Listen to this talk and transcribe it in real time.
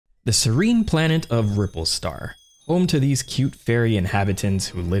The serene planet of Ripple Star, home to these cute fairy inhabitants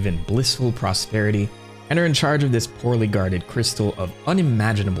who live in blissful prosperity and are in charge of this poorly guarded crystal of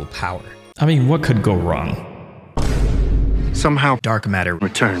unimaginable power. I mean, what could go wrong? Somehow, Dark matter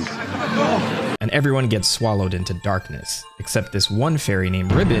returned. and everyone gets swallowed into darkness, except this one fairy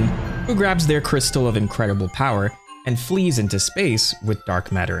named Ribbon, who grabs their crystal of incredible power and flees into space with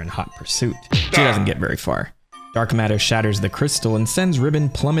dark matter in hot pursuit. She doesn't get very far. Dark matter shatters the crystal and sends Ribbon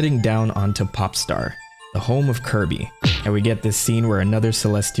plummeting down onto Popstar, the home of Kirby, and we get this scene where another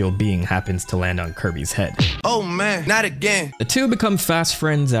celestial being happens to land on Kirby's head. Oh man, not again. The two become fast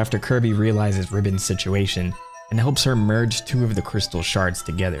friends after Kirby realizes Ribbon's situation and helps her merge two of the Crystal Shards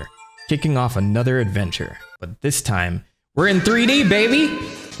together, kicking off another adventure. But this time, we're in 3D, baby!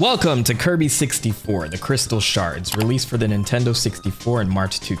 Welcome to Kirby 64, the Crystal Shards, released for the Nintendo 64 in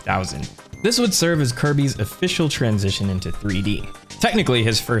March 2000. This would serve as Kirby's official transition into 3D. Technically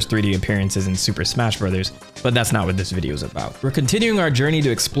his first 3D appearance is in Super Smash Bros., but that's not what this video is about. We're continuing our journey to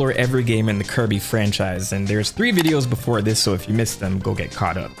explore every game in the Kirby franchise, and there's 3 videos before this, so if you missed them, go get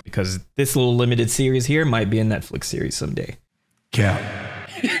caught up, because this little limited series here might be a Netflix series someday. Cap.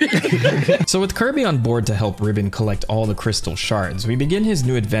 So with Kirby on board to help Ribbon collect all the Crystal Shards, we begin his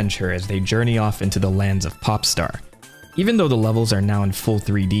new adventure as they journey off into the lands of Popstar. Even though the levels are now in full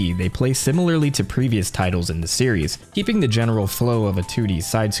 3D, they play similarly to previous titles in the series, keeping the general flow of a 2D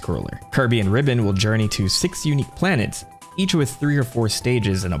side-scroller. Kirby and Ribbon will journey to 6 unique planets, each with 3 or 4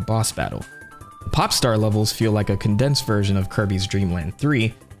 stages and a boss battle. The Popstar levels feel like a condensed version of Kirby's Dream Land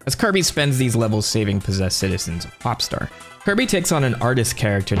 3, as Kirby spends these levels saving possessed citizens of Popstar. Kirby takes on an artist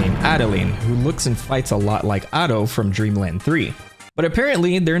character named Adeline, who looks and fights a lot like Ado from Dream Land 3. But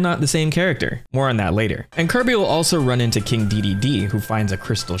apparently, they're not the same character. More on that later. And Kirby will also run into King DDD, who finds a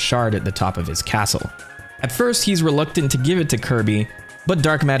crystal shard at the top of his castle. At first, he's reluctant to give it to Kirby, but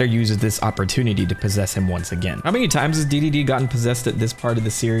Dark Matter uses this opportunity to possess him once again. How many times has DDD gotten possessed at this part of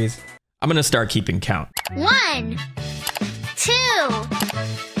the series? I'm gonna start keeping count. 1, 2,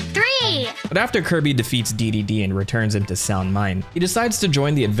 3. But after Kirby defeats DDD and returns him to sound mind, he decides to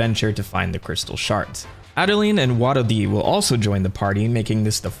join the adventure to find the crystal shards. Adeline and Wadodi will also join the party, making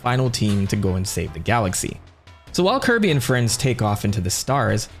this the final team to go and save the galaxy. So while Kirby and friends take off into the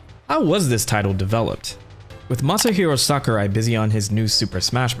stars, how was this title developed? With Masahiro Sakurai busy on his new Super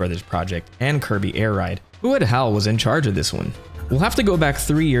Smash Bros. Project and Kirby Air Ride, who at HAL was in charge of this one? We'll have to go back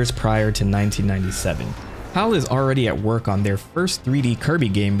 3 years prior to 1997. HAL is already at work on their first 3D Kirby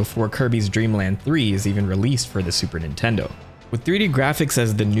game before Kirby's Dream Land 3 is even released for the Super Nintendo. With 3D graphics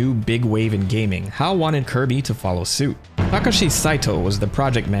as the new big wave in gaming, HAL wanted Kirby to follow suit. Takashi Saito was the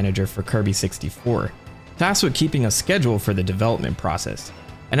project manager for Kirby 64, tasked with keeping a schedule for the development process.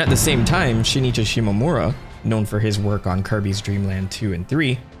 And at the same time, Shinichi Shimomura, known for his work on Kirby's Dream Land 2 and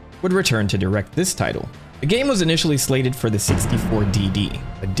 3, would return to direct this title. The game was initially slated for the 64DD,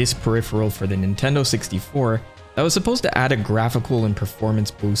 a disc peripheral for the Nintendo 64 that was supposed to add a graphical and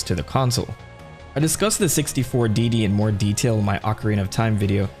performance boost to the console. I discussed the 64DD in more detail in my Ocarina of Time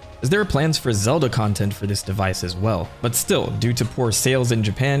video, as there are plans for Zelda content for this device as well, but still, due to poor sales in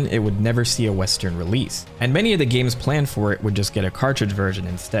Japan, it would never see a Western release, and many of the games planned for it would just get a cartridge version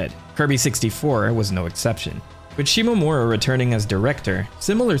instead. Kirby 64 was no exception. With Shimomura returning as director,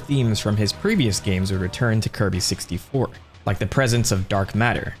 similar themes from his previous games would return to Kirby 64, like the presence of dark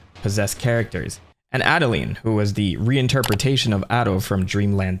matter, possessed characters, and Adeline, who was the reinterpretation of Ado from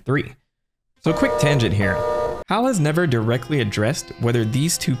Dream Land 3. So quick tangent here. HAL has never directly addressed whether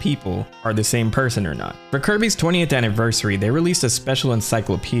these two people are the same person or not. For Kirby's 20th anniversary, they released a special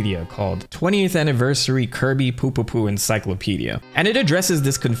encyclopedia called 20th Anniversary Kirby Poo Encyclopedia, and it addresses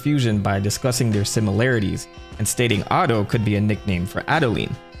this confusion by discussing their similarities and stating Ado could be a nickname for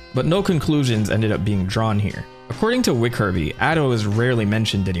Adeline, but no conclusions ended up being drawn here. According to WiKirby, Ado is rarely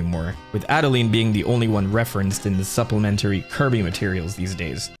mentioned anymore, with Adeline being the only one referenced in the supplementary Kirby materials these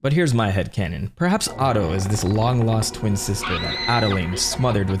days. But here's my headcanon. Perhaps Ado is this long-lost twin sister that Adeline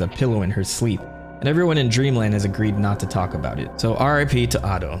smothered with a pillow in her sleep, and everyone in Dreamland has agreed not to talk about it. So RIP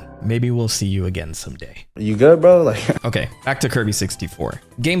to Ado. Maybe we'll see you again someday. You good, bro? Okay, back to Kirby 64.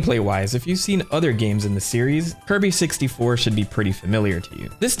 Gameplay-wise, if you've seen other games in the series, Kirby 64 should be pretty familiar to you.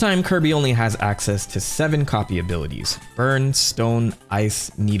 This time, Kirby only has access to 7 copy abilities: Burn, Stone,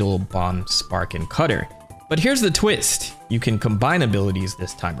 Ice, Needle, Bomb, Spark, and Cutter. But here's the twist. You can combine abilities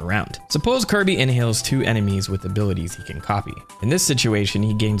this time around. Suppose Kirby inhales 2 enemies with abilities he can copy. In this situation,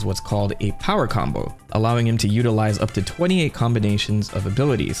 he gains what's called a power combo, allowing him to utilize up to 28 combinations of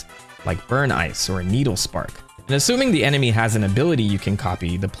abilities, like Burn Ice or Needle Spark. And assuming the enemy has an ability you can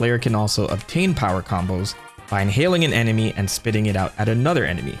copy, the player can also obtain power combos by inhaling an enemy and spitting it out at another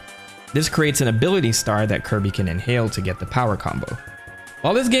enemy. This creates an ability star that Kirby can inhale to get the power combo.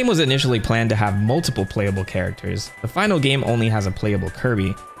 While this game was initially planned to have multiple playable characters, the final game only has a playable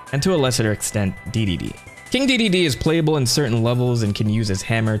Kirby, and to a lesser extent, DDD. King DDD is playable in certain levels and can use his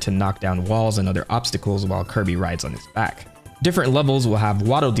hammer to knock down walls and other obstacles while Kirby rides on his back. Different levels will have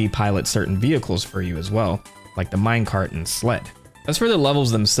Waddle Dee pilot certain vehicles for you as well, like the minecart and sled. As for the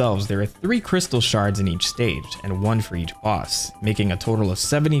levels themselves, there are 3 Crystal Shards in each stage, and 1 for each boss, making a total of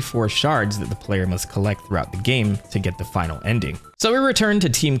 74 shards that the player must collect throughout the game to get the final ending. So we return to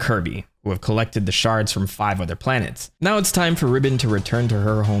Team Kirby, who have collected the shards from 5 other planets. Now it's time for Ribbon to return to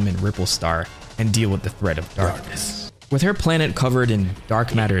her home in Ripple Star and deal with the threat of darkness. With her planet covered in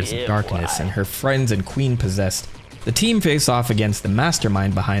dark matter's darkness and her friends and queen possessed, the team face off against the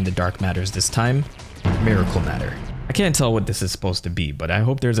mastermind behind the dark matters this time, Miracle Matter. I can't tell what this is supposed to be, but I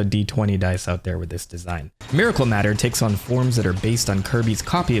hope there's a D20 dice out there with this design. Miracle Matter takes on forms that are based on Kirby's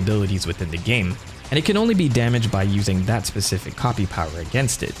copy abilities within the game, and it can only be damaged by using that specific copy power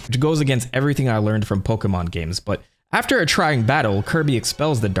against it, which goes against everything I learned from Pokemon games, but after a trying battle, Kirby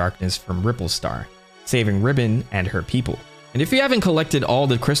expels the darkness from Ripple Star, saving Ribbon and her people. And if you haven't collected all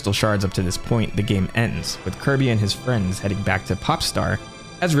the Crystal Shards up to this point, the game ends, with Kirby and his friends heading back to Popstar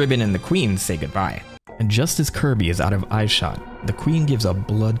as Ribbon and the Queen say goodbye. And just as Kirby is out of eyeshot, the Queen gives a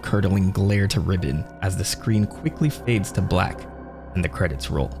blood-curdling glare to Ribbon as the screen quickly fades to black and the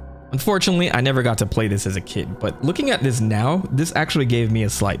credits roll. Unfortunately, I never got to play this as a kid, but looking at this now, this actually gave me a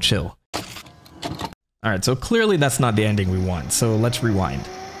slight chill. Alright, so clearly that's not the ending we want, so let's rewind.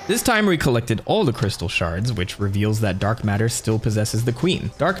 This time we collected all the Crystal Shards, which reveals that Dark Matter still possesses the Queen.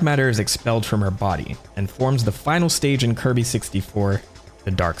 Dark Matter is expelled from her body and forms the final stage in Kirby 64,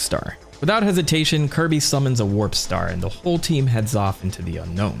 the Dark Star. Without hesitation, Kirby summons a Warp Star and the whole team heads off into the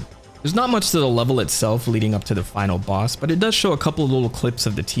unknown. There's not much to the level itself leading up to the final boss, but it does show a couple of little clips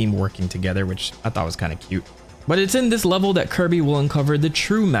of the team working together, which I thought was kind of cute. But it's in this level that Kirby will uncover the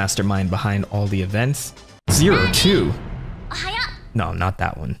true mastermind behind all the events, Zero 2. No, not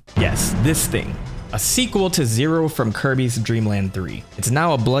that one. Yes, this thing. A sequel to Zero from Kirby's Dream Land 3. It's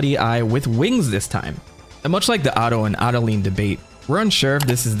now a bloody eye with wings this time. And much like the Otto and Adeline debate, we're unsure if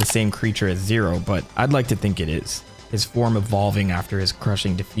this is the same creature as Zero, but I'd like to think it is, his form evolving after his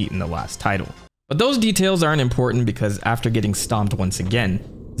crushing defeat in the last title. But those details aren't important because after getting stomped once again,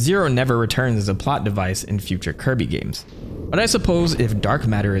 Zero never returns as a plot device in future Kirby games. But I suppose if Dark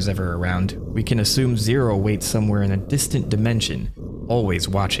Matter is ever around, we can assume Zero waits somewhere in a distant dimension, always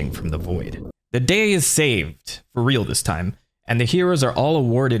watching from the void. The day is saved, for real this time, and the heroes are all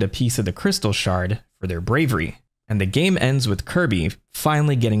awarded a piece of the Crystal Shard for their bravery. And the game ends with Kirby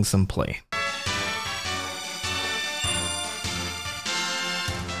finally getting some play.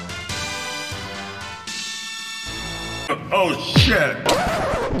 Oh shit!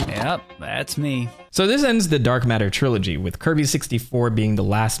 Yep, that's me. So this ends the Dark Matter trilogy, with Kirby 64 being the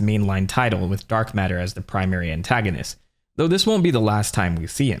last mainline title with Dark Matter as the primary antagonist, though this won't be the last time we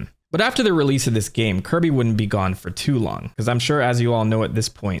see him. But after the release of this game, Kirby wouldn't be gone for too long, because I'm sure as you all know at this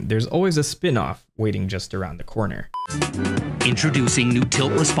point, there's always a spin-off waiting just around the corner. Introducing new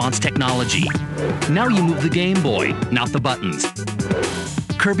tilt response technology. Now you move the Game Boy, not the buttons.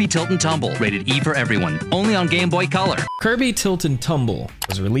 Kirby Tilt and Tumble, rated E for everyone, only on Game Boy Color. Kirby Tilt and Tumble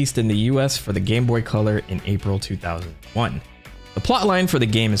was released in the US for the Game Boy Color in April 2001. The plotline for the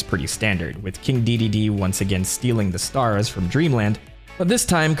game is pretty standard, with King DDD once again stealing the stars from Dreamland, but this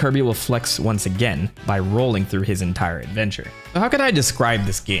time Kirby will flex once again by rolling through his entire adventure. So how could I describe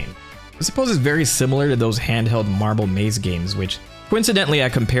this game? I suppose it's very similar to those handheld marble maze games, which coincidentally I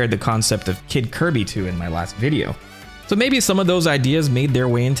compared the concept of Kid Kirby to in my last video. So maybe some of those ideas made their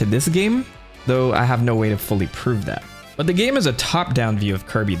way into this game, though I have no way to fully prove that. But the game is a top-down view of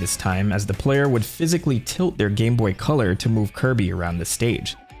Kirby this time, as the player would physically tilt their Game Boy Color to move Kirby around the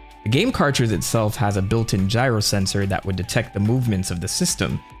stage. The game cartridge itself has a built-in gyro sensor that would detect the movements of the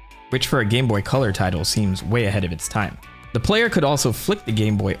system, which for a Game Boy Color title seems way ahead of its time. The player could also flick the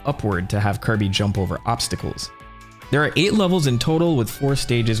Game Boy upward to have Kirby jump over obstacles. There are 8 levels in total with 4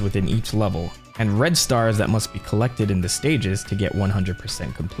 stages within each level, and red stars that must be collected in the stages to get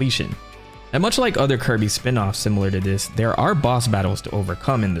 100% completion. And much like other Kirby spin-offs similar to this, there are boss battles to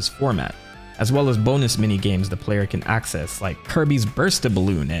overcome in this format, as well as bonus mini-games the player can access, like Kirby's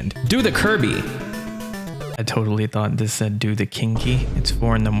Burst-a-Balloon and Do the Kirby! I totally thought this said Do the Kinky. It's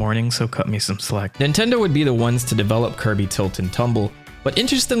 4 in the morning, so cut me some slack. Nintendo would be the ones to develop Kirby Tilt and Tumble, but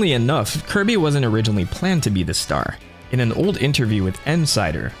interestingly enough, Kirby wasn't originally planned to be the star. In an old interview with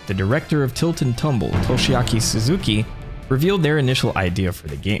Insider, the director of Tilt and Tumble, Toshiaki Suzuki, revealed their initial idea for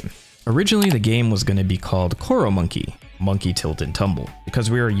the game. Originally, the game was going to be called Koro Monkey, Monkey Tilt and Tumble, because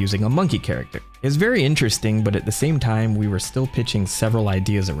we were using a monkey character. It was very interesting, but at the same time, we were still pitching several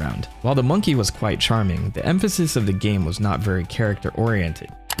ideas around. While the monkey was quite charming, the emphasis of the game was not very character-oriented.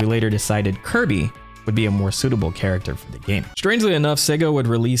 We later decided Kirby would be a more suitable character for the game. Strangely enough, Sega would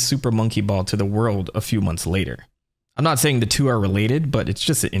release Super Monkey Ball to the world a few months later. I'm not saying the two are related, but it's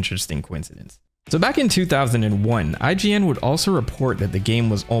just an interesting coincidence. So back in 2001, IGN would also report that the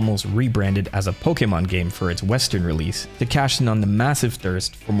game was almost rebranded as a Pokemon game for its Western release to cash in on the massive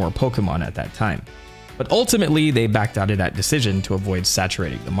thirst for more Pokemon at that time. But ultimately, they backed out of that decision to avoid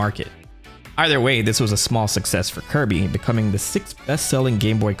saturating the market. Either way, this was a small success for Kirby, becoming the 6th best-selling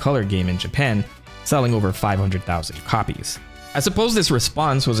Game Boy Color game in Japan, selling over 500,000 copies. I suppose this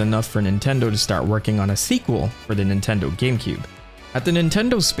response was enough for Nintendo to start working on a sequel for the Nintendo GameCube. At the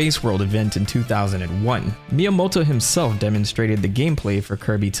Nintendo Space World event in 2001, Miyamoto himself demonstrated the gameplay for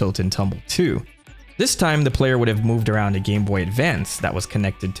Kirby Tilt and Tumble 2. This time, the player would have moved around a Game Boy Advance that was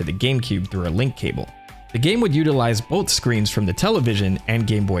connected to the GameCube through a link cable. The game would utilize both screens from the television and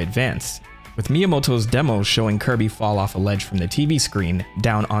Game Boy Advance, with Miyamoto's demo showing Kirby fall off a ledge from the TV screen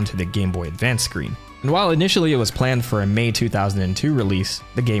down onto the Game Boy Advance screen. And while initially it was planned for a May 2002 release,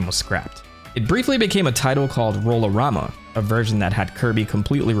 the game was scrapped. It briefly became a title called Roll-O-Rama, a version that had Kirby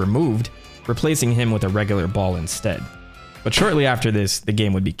completely removed, replacing him with a regular ball instead. But shortly after this, the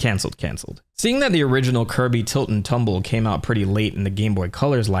game would be cancelled. Seeing that the original Kirby Tilt and Tumble came out pretty late in the Game Boy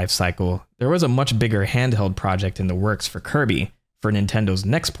Color's life cycle, there was a much bigger handheld project in the works for Kirby for Nintendo's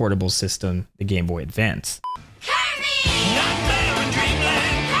next portable system, the Game Boy Advance.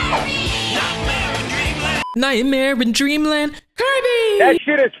 Nightmare in Dreamland, Kirby! That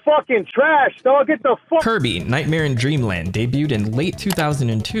shit is fucking trash, dog. Get the fuck. Kirby Nightmare in Dreamland debuted in late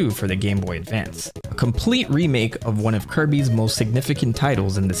 2002 for the Game Boy Advance, a complete remake of one of Kirby's most significant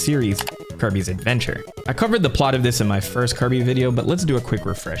titles in the series, Kirby's Adventure. I covered the plot of this in my first Kirby video, but let's do a quick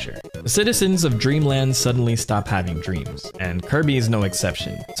refresher. The citizens of Dreamland suddenly stop having dreams, and Kirby is no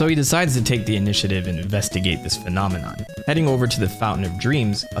exception, so he decides to take the initiative and investigate this phenomenon, heading over to the Fountain of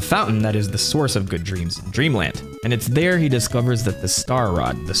Dreams, a fountain that is the source of good dreams in Dreamland. And it's there he discovers that the Star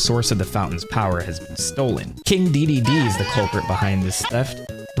Rod, the source of the fountain's power, has been stolen. King DDD is the culprit behind this theft,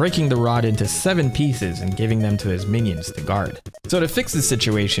 breaking the rod into 7 pieces and giving them to his minions to guard. So to fix the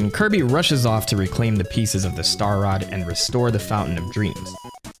situation, Kirby rushes off to reclaim the pieces of the Star Rod and restore the Fountain of Dreams.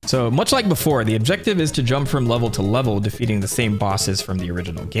 So much like before, the objective is to jump from level to level, defeating the same bosses from the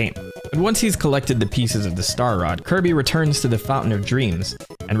original game. But once he's collected the pieces of the Star Rod, Kirby returns to the Fountain of Dreams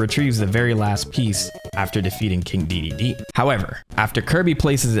and retrieves the very last piece after defeating King DDD. However, after Kirby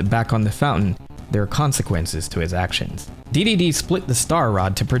places it back on the fountain, there are consequences to his actions. DDD split the Star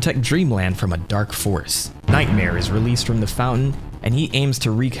Rod to protect Dreamland from a dark force. Nightmare is released from the fountain, and he aims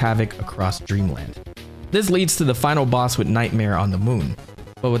to wreak havoc across Dreamland. This leads to the final boss with Nightmare on the moon.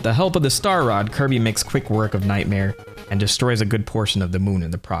 But with the help of the Star Rod, Kirby makes quick work of Nightmare and destroys a good portion of the moon in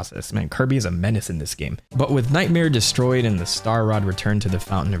the process. Man, Kirby is a menace in this game. But with Nightmare destroyed and the Star Rod returned to the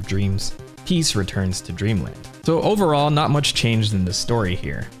Fountain of Dreams, peace returns to Dreamland. So overall, not much changed in the story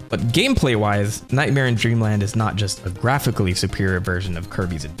here. But gameplay-wise, Nightmare in Dreamland is not just a graphically superior version of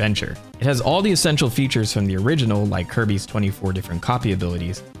Kirby's Adventure. It has all the essential features from the original, like Kirby's 24 different copy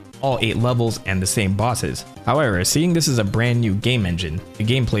abilities, all 8 levels, and the same bosses. However, seeing this as a brand new game engine, the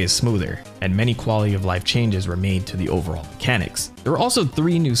gameplay is smoother, and many quality of life changes were made to the overall mechanics. There were also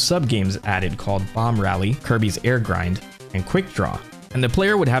 3 new sub-games added called Bomb Rally, Kirby's Air Grind, and Quick Draw. And the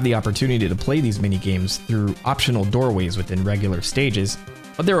player would have the opportunity to play these mini-games through optional doorways within regular stages,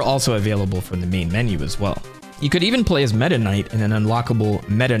 but they were also available from the main menu as well. You could even play as Meta Knight in an unlockable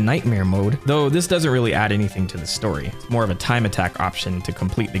Meta Nightmare mode, though this doesn't really add anything to the story. It's more of a time attack option to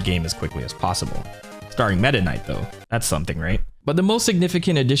complete the game as quickly as possible. Starring Meta Knight though, that's something, right? But the most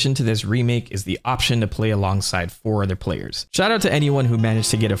significant addition to this remake is the option to play alongside 4 other players. Shout out to anyone who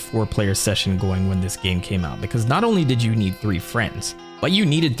managed to get a 4-player session going when this game came out, because not only did you need 3 friends, but you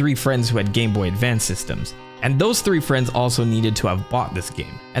needed 3 friends who had Game Boy Advance systems. And those 3 friends also needed to have bought this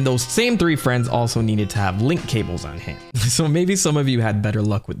game. And those same 3 friends also needed to have link cables on hand. So maybe some of you had better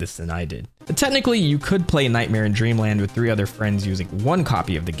luck with this than I did. But technically, you could play Nightmare in Dreamland with 3 other friends using 1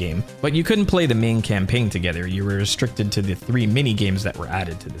 copy of the game, but you couldn't play the main campaign together. You were restricted to the 3 mini-games that were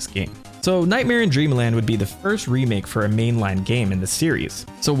added to this game. So Nightmare in Dreamland would be the first remake for a mainline game in the series.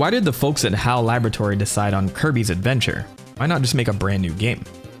 So why did the folks at HAL Laboratory decide on Kirby's Adventure? Why not just make a brand new game?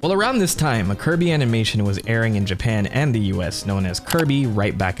 Well, around this time, a Kirby animation was airing in Japan and the US known as Kirby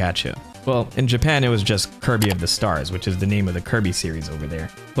Right Back At Ya. Well, in Japan it was just Kirby of the Stars, which is the name of the Kirby series over there.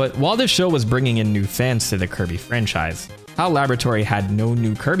 But while this show was bringing in new fans to the Kirby franchise, HAL Laboratory had no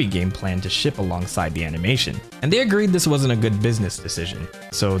new Kirby game planned to ship alongside the animation, and they agreed this wasn't a good business decision,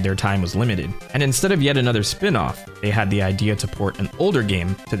 so their time was limited. And instead of yet another spin-off, they had the idea to port an older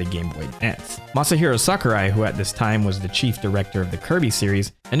game to the Game Boy Advance. Masahiro Sakurai, who at this time was the chief director of the Kirby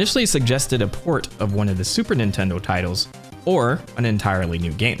series, initially suggested a port of one of the Super Nintendo titles, or an entirely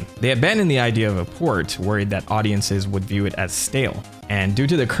new game. They abandoned the idea of a port, worried that audiences would view it as stale, and due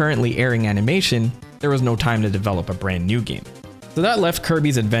to the currently airing animation, there was no time to develop a brand new game. So that left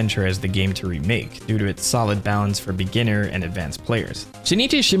Kirby's Adventure as the game to remake, due to its solid balance for beginner and advanced players.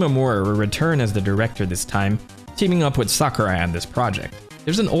 Shinichi Shimomura will return as the director this time, teaming up with Sakurai on this project.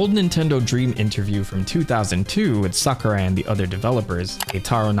 There's an old Nintendo Dream interview from 2002 with Sakurai and the other developers,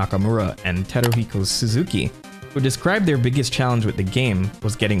 Eitaro Nakamura and Teruhiko Suzuki, who described their biggest challenge with the game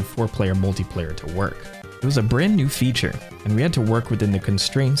was getting 4-player multiplayer to work. It was a brand new feature, and we had to work within the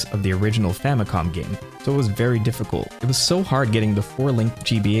constraints of the original Famicom game, so it was very difficult. It was so hard getting the 4 linked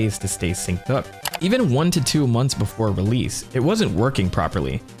GBAs to stay synced up. Even 1 to 2 months before release, it wasn't working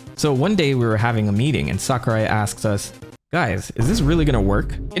properly. So one day we were having a meeting and Sakurai asks us, "Guys, is this really gonna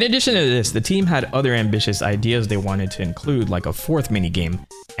work?" In addition to this, the team had other ambitious ideas they wanted to include, like a 4th minigame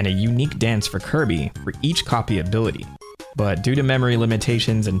and a unique dance for Kirby for each copy ability. But due to memory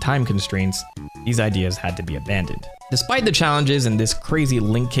limitations and time constraints, these ideas had to be abandoned. Despite the challenges in this crazy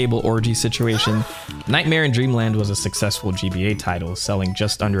link cable orgy situation, Nightmare in Dreamland was a successful GBA title, selling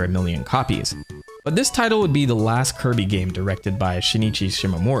just under 1 million copies. But this title would be the last Kirby game directed by Shinichi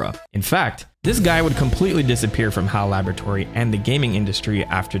Shimomura. In fact, this guy would completely disappear from HAL Laboratory and the gaming industry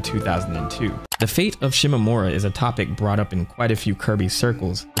after 2002. The fate of Shimomura is a topic brought up in quite a few Kirby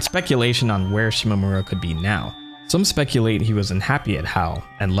circles, with speculation on where Shimomura could be now. Some speculate he was unhappy at HAL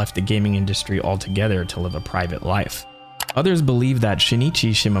and left the gaming industry altogether to live a private life. Others believe that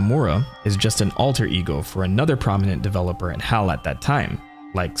Shinichi Shimomura is just an alter ego for another prominent developer at HAL at that time,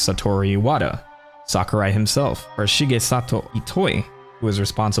 like Satoru Iwata, Sakurai himself, or Shigesato Itoi, who was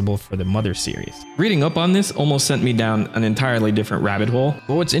responsible for the Mother series. Reading up on this almost sent me down an entirely different rabbit hole,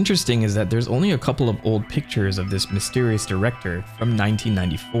 but what's interesting is that there's only a couple of old pictures of this mysterious director from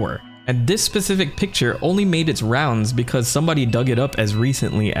 1994. And this specific picture only made its rounds because somebody dug it up as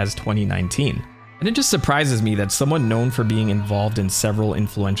recently as 2019. And it just surprises me that someone known for being involved in several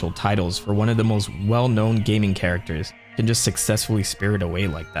influential titles for one of the most well-known gaming characters can just successfully spirit away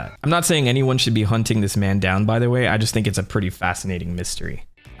like that. I'm not saying anyone should be hunting this man down, by the way, I just think it's a pretty fascinating mystery.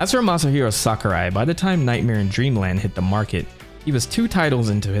 As for Masahiro Sakurai, by the time Nightmare in Dreamland hit the market, he was 2 titles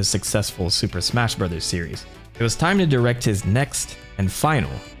into his successful Super Smash Bros. Series. It was time to direct his next and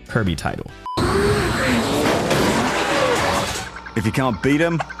final Kirby title. If you can't beat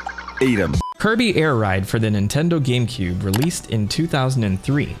him, eat him. Kirby Air Ride for the Nintendo GameCube released in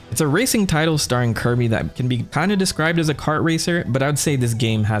 2003. It's a racing title starring Kirby that can be kind of described as a kart racer, but I would say this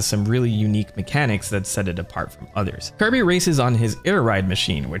game has some really unique mechanics that set it apart from others. Kirby races on his Air Ride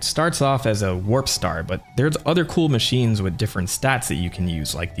machine, which starts off as a warp star, but there's other cool machines with different stats that you can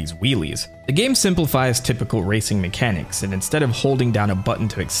use, like these wheelies. The game simplifies typical racing mechanics, and instead of holding down a button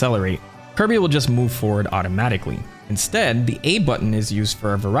to accelerate, Kirby will just move forward automatically. Instead, the A button is used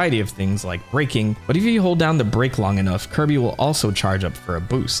for a variety of things like braking, but if you hold down the brake long enough, Kirby will also charge up for a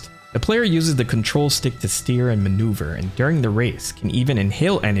boost. The player uses the control stick to steer and maneuver, and during the race, can even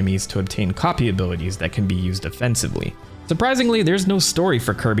inhale enemies to obtain copy abilities that can be used offensively. Surprisingly, there's no story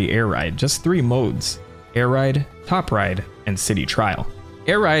for Kirby Air Ride, just 3 modes: Air Ride, Top Ride, and City Trial.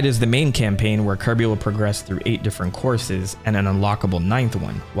 Air Ride is the main campaign where Kirby will progress through 8 different courses and an unlockable 9th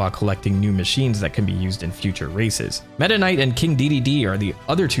one, while collecting new machines that can be used in future races. Meta Knight and King DDD are the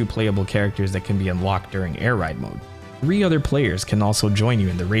other 2 playable characters that can be unlocked during Air Ride mode. 3 other players can also join you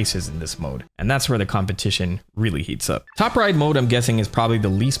in the races in this mode, and that's where the competition really heats up. Top Ride mode, I'm guessing, is probably the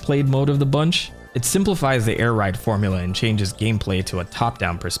least played mode of the bunch. It simplifies the Air Ride formula and changes gameplay to a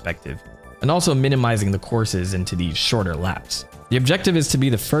top-down perspective, and also minimizing the courses into these shorter laps. The objective is to be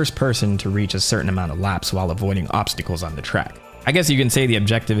the first person to reach a certain amount of laps while avoiding obstacles on the track. I guess you can say the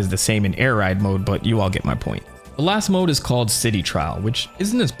objective is the same in Air Ride mode, but you all get my point. The last mode is called City Trial, which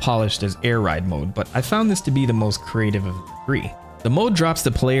isn't as polished as Air Ride mode, but I found this to be the most creative of the 3. The mode drops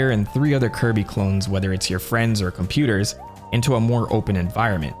the player and 3 other Kirby clones, whether it's your friends or computers, into a more open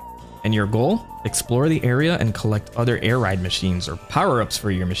environment. And your goal? Explore the area and collect other Air Ride machines or power-ups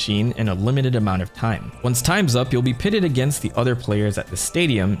for your machine in a limited amount of time. Once time's up, you'll be pitted against the other players at the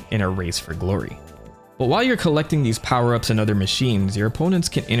stadium in a race for glory. But while you're collecting these power-ups and other machines, your opponents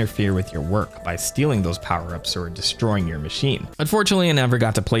can interfere with your work by stealing those power-ups or destroying your machine. Unfortunately, I never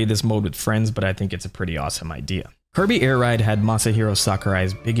got to play this mode with friends, but I think it's a pretty awesome idea. Kirby Air Ride had Masahiro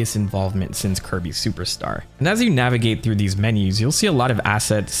Sakurai's biggest involvement since Kirby Superstar. And as you navigate through these menus, you'll see a lot of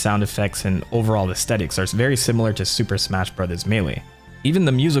assets, sound effects, and overall aesthetics are very similar to Super Smash Bros. Melee. Even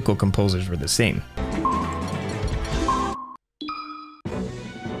the musical composers were the same.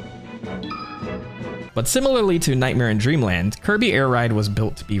 But similarly to Nightmare in Dreamland, Kirby Air Ride was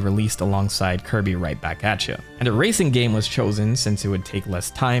built to be released alongside Kirby Right Back At Ya, and a racing game was chosen since it would take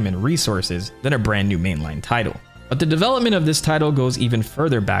less time and resources than a brand new mainline title. But the development of this title goes even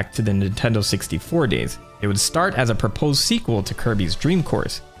further back to the Nintendo 64 days. It would start as a proposed sequel to Kirby's Dream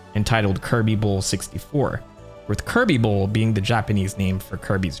Course, entitled Kirby Bowl 64, with Kirby Bowl being the Japanese name for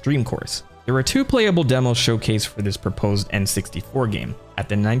Kirby's Dream Course. There were 2 playable demos showcased for this proposed N64 game at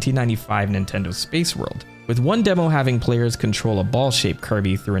the 1995 Nintendo Space World, with one demo having players control a ball-shaped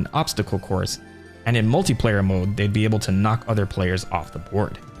Kirby through an obstacle course, and in multiplayer mode they'd be able to knock other players off the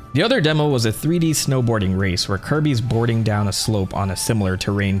board. The other demo was a 3D snowboarding race where Kirby's boarding down a slope on a similar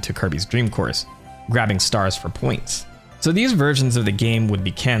terrain to Kirby's Dream Course, grabbing stars for points. So these versions of the game would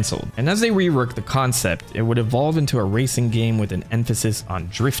be cancelled, and as they reworked the concept, it would evolve into a racing game with an emphasis on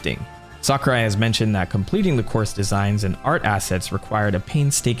drifting. Sakurai has mentioned that completing the course designs and art assets required a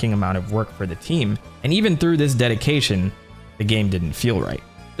painstaking amount of work for the team, and even through this dedication, the game didn't feel right.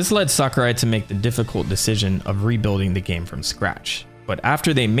 This led Sakurai to make the difficult decision of rebuilding the game from scratch. But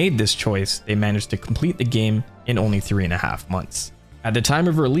after they made this choice, they managed to complete the game in only 3.5 months. At the time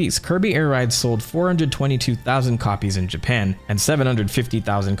of release, Kirby Air Ride sold 422,000 copies in Japan and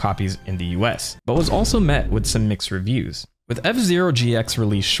 750,000 copies in the US, but was also met with some mixed reviews. With F-Zero GX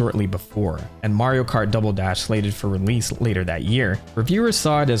released shortly before, and Mario Kart Double Dash slated for release later that year, reviewers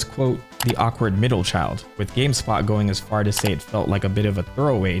saw it as, quote, the awkward middle child, with GameSpot going as far to say it felt like a bit of a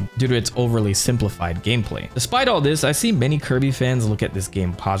throwaway due to its overly simplified gameplay. Despite all this, I see many Kirby fans look at this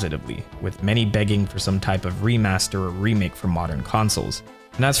game positively, with many begging for some type of remaster or remake for modern consoles.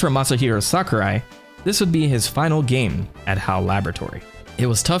 And as for Masahiro Sakurai, this would be his final game at HAL Laboratory. It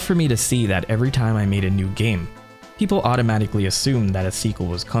was tough for me to see that every time I made a new game, people automatically assumed that a sequel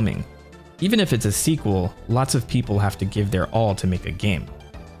was coming. Even if it's a sequel, lots of people have to give their all to make a game.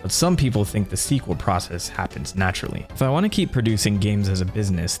 But some people think the sequel process happens naturally. If I want to keep producing games as a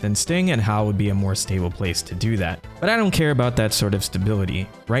business, then staying at HAL would be a more stable place to do that. But I don't care about that sort of stability.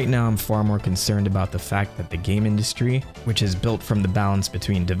 Right now I'm far more concerned about the fact that the game industry, which is built from the balance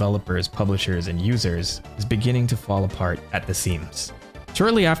between developers, publishers, and users, is beginning to fall apart at the seams.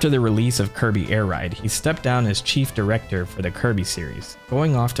 Shortly after the release of Kirby Air Ride, he stepped down as chief director for the Kirby series,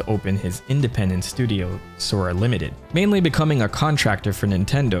 going off to open his independent studio, Sora Limited, mainly becoming a contractor for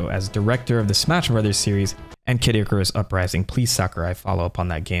Nintendo as director of the Smash Bros. Series and Kid Icarus Uprising. Please Sakurai, follow up on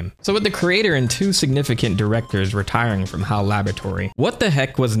that game. So with the creator and 2 significant directors retiring from HAL Laboratory, what the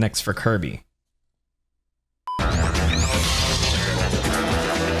heck was next for Kirby?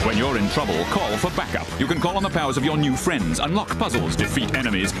 When you're in trouble, call for backup. You can call on the powers of your new friends, unlock puzzles, defeat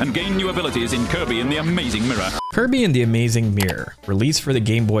enemies, and gain new abilities in Kirby and the Amazing Mirror. Kirby and the Amazing Mirror, released for the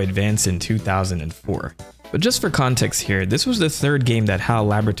Game Boy Advance in 2004. But just for context here, this was the 3rd game that HAL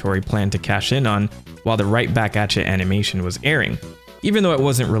Laboratory planned to cash in on while the Right Back At Ya animation was airing, even though it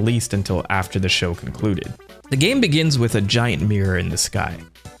wasn't released until after the show concluded. The game begins with a giant mirror in the sky,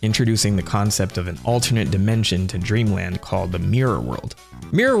 introducing the concept of an alternate dimension to Dreamland called the Mirror World.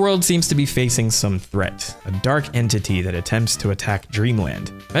 Mirror World seems to be facing some threat, a dark entity that attempts to attack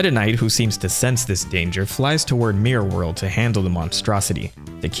Dreamland. Meta Knight, who seems to sense this danger, flies toward Mirror World to handle the monstrosity,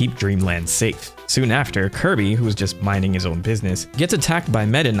 to keep Dreamland safe. Soon after, Kirby, who is just minding his own business, gets attacked by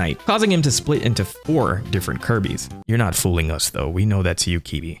Meta Knight, causing him to split into 4 different Kirbys. You're not fooling us though, we know that's you,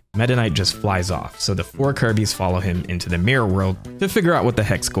 Kibi. Meta Knight just flies off, so the 4 Kirbys follow him into the Mirror World to figure out what the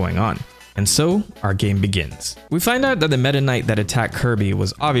heck's going on. And so, our game begins. We find out that the Meta Knight that attacked Kirby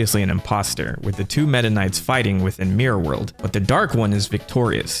was obviously an imposter, with the 2 Meta Knights fighting within Mirror World, but the Dark One is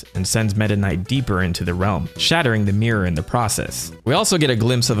victorious and sends Meta Knight deeper into the realm, shattering the mirror in the process. We also get a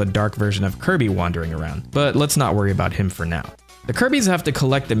glimpse of a dark version of Kirby wandering around, but let's not worry about him for now. The Kirbys have to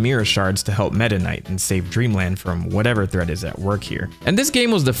collect the mirror shards to help Meta Knight and save Dreamland from whatever threat is at work here. And this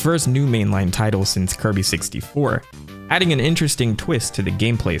game was the first new mainline title since Kirby 64, adding an interesting twist to the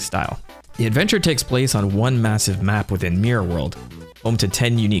gameplay style. The adventure takes place on one massive map within Mirror World, home to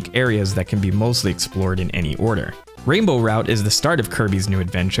 10 unique areas that can be mostly explored in any order. Rainbow Route is the start of Kirby's new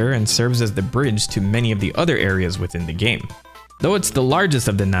adventure and serves as the bridge to many of the other areas within the game. Though it's the largest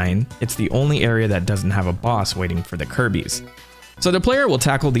of the 9, it's the only area that doesn't have a boss waiting for the Kirbys. So the player will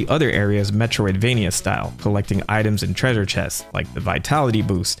tackle the other areas Metroidvania style, collecting items and treasure chests like the Vitality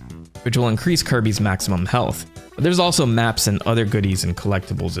Boost, which will increase Kirby's maximum health. But there's also maps and other goodies and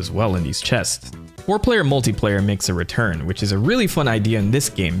collectibles as well in these chests. 4-player multiplayer makes a return, which is a really fun idea in this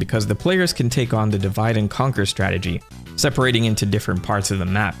game because the players can take on the divide and conquer strategy, separating into different parts of the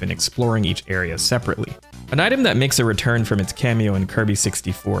map and exploring each area separately. An item that makes a return from its cameo in Kirby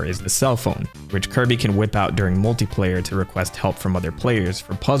 64 is the cell phone, which Kirby can whip out during multiplayer to request help from other players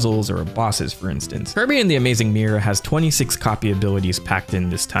for puzzles or bosses, for instance. Kirby and the Amazing Mirror has 26 copy abilities packed in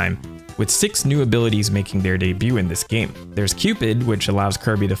this time, with 6 new abilities making their debut in this game. There's Cupid, which allows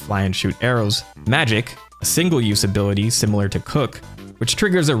Kirby to fly and shoot arrows, Magic, a single-use ability similar to Cook, which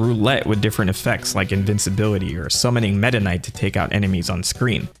triggers a roulette with different effects like invincibility or summoning Meta Knight to take out enemies on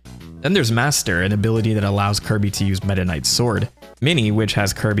screen. Then there's Master, an ability that allows Kirby to use Meta Knight's sword, Mini, which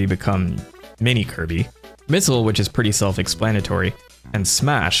has Kirby become Mini Kirby, Missile, which is pretty self-explanatory, and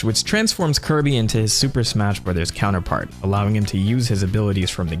Smash, which transforms Kirby into his Super Smash Bros. Counterpart, allowing him to use his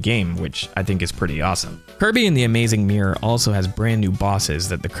abilities from the game, which I think is pretty awesome. Kirby and the Amazing Mirror also has brand new bosses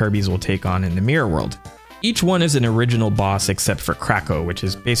that the Kirbys will take on in the Mirror World. Each one is an original boss except for Kracko, which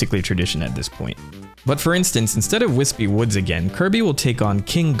is basically tradition at this point. But for instance, instead of Wispy Woods again, Kirby will take on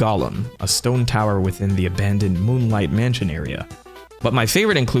King Gollum, a stone tower within the abandoned Moonlight Mansion area. But my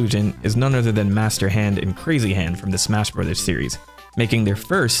favorite inclusion is none other than Master Hand and Crazy Hand from the Smash Bros. Series, making their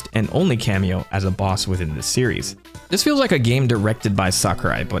first and only cameo as a boss within the series. This feels like a game directed by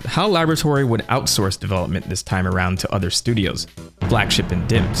Sakurai, but HAL Laboratory would outsource development this time around to other studios, Flagship and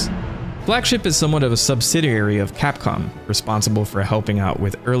Dimps. Flagship is somewhat of a subsidiary of Capcom, responsible for helping out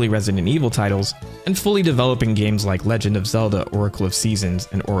with early Resident Evil titles and fully developing games like Legend of Zelda, Oracle of Seasons,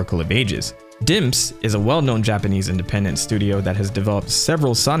 and Oracle of Ages. Dimps is a well-known Japanese independent studio that has developed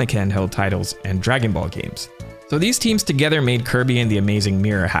several Sonic handheld titles and Dragon Ball games. So these teams together made Kirby and the Amazing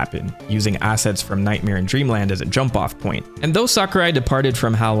Mirror happen, using assets from Nightmare and Dreamland as a jump-off point. And though Sakurai departed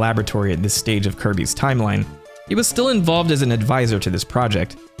from HAL Laboratory at this stage of Kirby's timeline, he was still involved as an advisor to this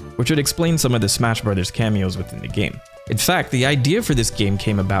project, which would explain some of the Smash Bros. Cameos within the game. In fact, the idea for this game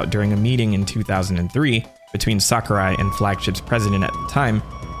came about during a meeting in 2003 between Sakurai and Flagship's president at the time,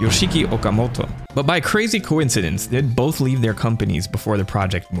 Yoshiki Okamoto. But by crazy coincidence, they'd both leave their companies before the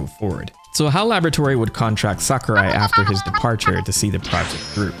project moved forward. So HAL Laboratory would contract Sakurai after his departure to see the project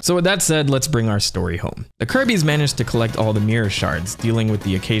through. So with that said, let's bring our story home. The Kirbys managed to collect all the mirror shards, dealing with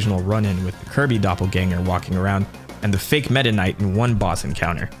the occasional run-in with the Kirby doppelganger walking around and the fake Meta Knight in one boss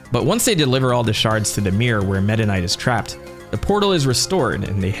encounter. But once they deliver all the shards to the mirror where Meta Knight is trapped, the portal is restored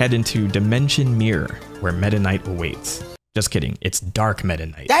and they head into Dimension Mirror, where Meta Knight awaits. Just kidding, it's Dark Meta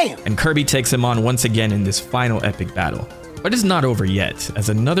Knight. Damn! And Kirby takes him on once again in this final epic battle. But it's not over yet, as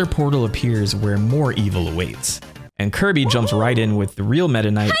another portal appears where more evil awaits. And Kirby jumps right in with the real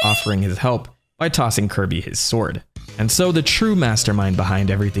Meta Knight offering his help by tossing Kirby his sword. And so the true mastermind behind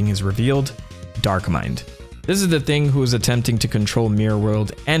everything is revealed, Darkmind. This is the thing who is attempting to control Mirror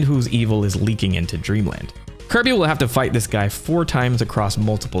World and whose evil is leaking into Dreamland. Kirby will have to fight this guy 4 times across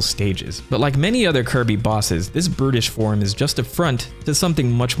multiple stages, but like many other Kirby bosses, this brutish form is just a front to something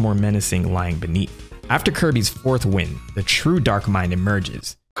much more menacing lying beneath. After Kirby's 4th win, the true Darkmind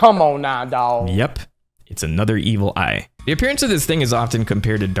emerges. Come on now, dawg. Yep, it's another evil eye. The appearance of this thing is often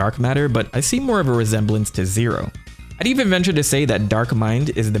compared to Dark Matter, but I see more of a resemblance to Zero. I'd even venture to say that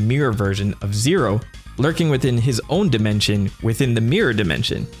Darkmind is the mirror version of Zero, lurking within his own dimension within the mirror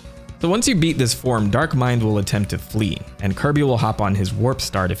dimension. So once you beat this form, Darkmind will attempt to flee, and Kirby will hop on his Warp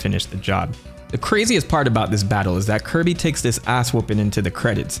Star to finish the job. The craziest part about this battle is that Kirby takes this ass whooping into the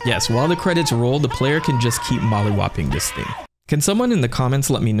credits. Yes, while the credits roll, the player can just keep mollywopping this thing. Can someone in the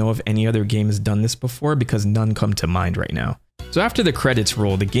comments let me know if any other game has done this before, because none come to mind right now. So after the credits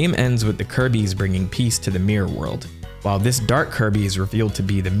roll, the game ends with the Kirbys bringing peace to the Mirror World, while this Dark Kirby is revealed to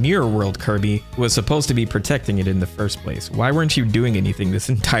be the Mirror World Kirby who was supposed to be protecting it in the first place. Why weren't you doing anything this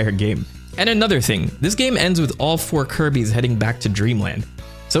entire game? And another thing, this game ends with all 4 Kirbys heading back to Dreamland.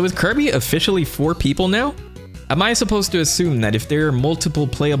 So is Kirby officially 4 people now? Am I supposed to assume that if there are multiple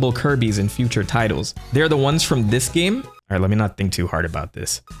playable Kirbys in future titles, they're the ones from this game? Alright, let me not think too hard about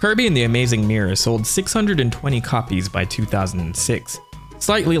this. Kirby and the Amazing Mirror sold 620 copies by 2006,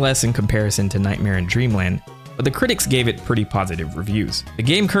 slightly less in comparison to Nightmare and Dreamland, but the critics gave it pretty positive reviews. The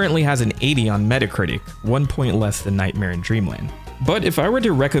game currently has an 80 on Metacritic, 1 point less than Nightmare and Dreamland. But if I were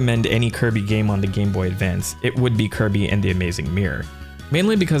to recommend any Kirby game on the Game Boy Advance, it would be Kirby and the Amazing Mirror.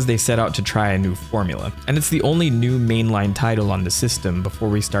 Mainly because they set out to try a new formula, and it's the only new mainline title on the system before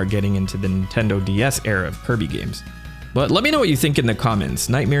we start getting into the Nintendo DS era of Kirby games. But let me know what you think in the comments,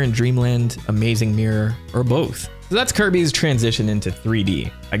 Nightmare and Dreamland, Amazing Mirror, or both. So that's Kirby's transition into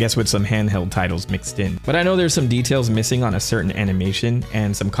 3D, I guess with some handheld titles mixed in. But I know there's some details missing on a certain animation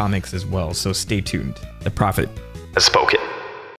and some comics as well, so stay tuned. The Prophet has spoken.